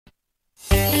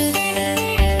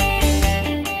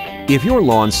If your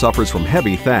lawn suffers from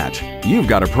heavy thatch, you've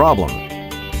got a problem.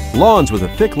 Lawns with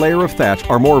a thick layer of thatch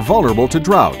are more vulnerable to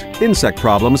drought, insect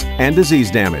problems, and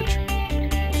disease damage.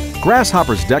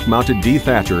 Grasshopper's deck-mounted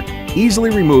Dethatcher easily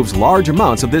removes large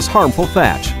amounts of this harmful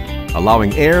thatch,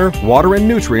 allowing air, water, and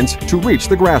nutrients to reach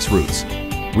the grass roots,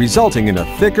 resulting in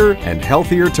a thicker and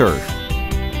healthier turf.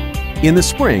 In the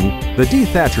spring, the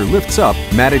Dethatcher lifts up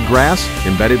matted grass,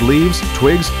 embedded leaves,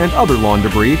 twigs, and other lawn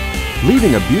debris,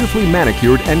 leaving a beautifully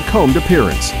manicured and combed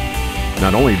appearance.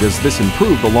 Not only does this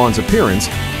improve the lawn's appearance,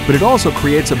 but it also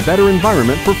creates a better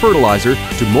environment for fertilizer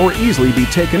to more easily be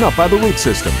taken up by the root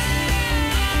system.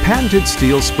 Patented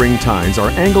steel spring tines are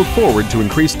angled forward to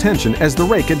increase tension as the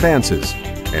rake advances,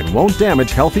 and won't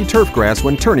damage healthy turf grass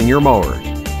when turning your mower.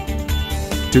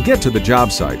 To get to the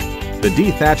job site, the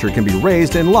Dethatcher can be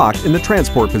raised and locked in the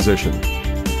transport position.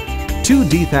 Two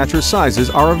Dethatcher sizes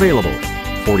are available,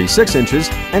 46 inches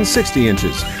and 60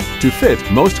 inches, to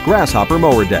fit most Grasshopper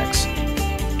mower decks.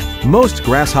 Most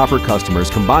Grasshopper customers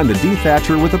combine the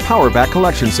Dethatcher with the PowerVac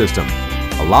Collection System,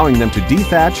 allowing them to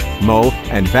dethatch, mow,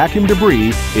 and vacuum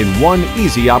debris in one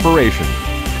easy operation.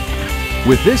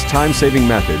 With this time-saving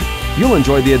method, you'll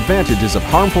enjoy the advantages of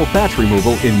harmful thatch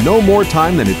removal in no more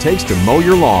time than it takes to mow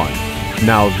your lawn.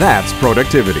 Now that's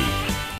productivity.